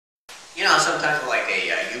You know, sometimes like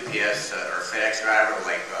a UPS or FedEx driver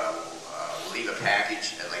will will leave a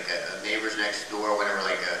package at like a neighbor's next door, whenever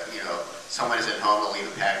like someone is at home, they'll leave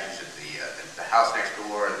a package at the house next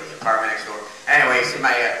door, or the apartment next door. Anyway, see,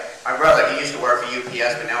 my brother, he used to work for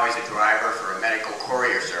UPS, but now he's a driver for a medical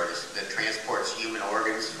courier service that transports human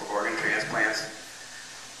organs for organ transplants.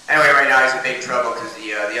 Anyway, right now he's in big trouble because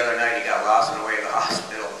the other night he got lost on the way to the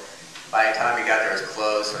hospital. By the time he got there, it was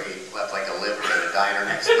closed, so he left like a liver at a diner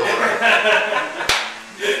next door.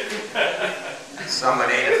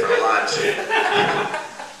 Someone ate it for lunch.